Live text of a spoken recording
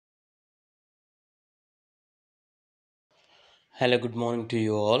Hello, good morning to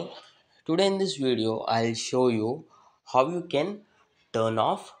you all. Today in this video, I'll show you how you can turn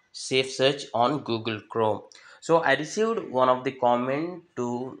off safe search on Google Chrome. So I received one of the comment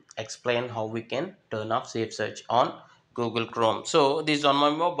to explain how we can turn off safe search on Google Chrome. So this is on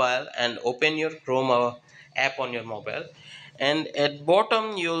my mobile and open your Chrome app on your mobile, and at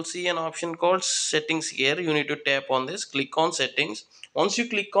bottom you'll see an option called settings. Here you need to tap on this, click on settings. Once you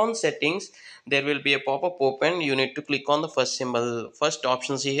click on settings, there will be a pop-up open. You need to click on the first symbol, first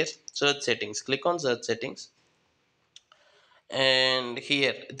options here, search settings. Click on search settings, and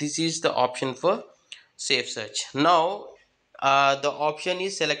here this is the option for safe search. Now the option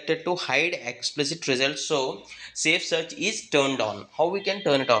is selected to hide explicit results, so safe search is turned on. How we can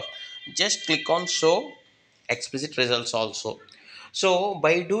turn it off? Just click on show explicit results also. So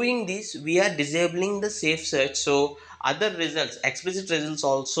by doing this, we are disabling the safe search, so other results, explicit results,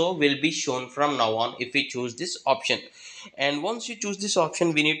 also will be shown from now on if we choose this option. And once you choose this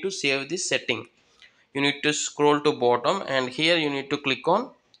option, we need to save this setting. You need to scroll to bottom, and here you need to click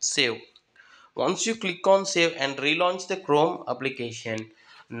on save. Once you click on save and relaunch the Chrome application,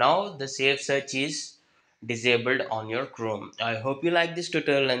 now the safe search is disabled on your Chrome. I hope you like this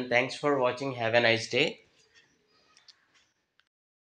tutorial, and thanks for watching. Have a nice day.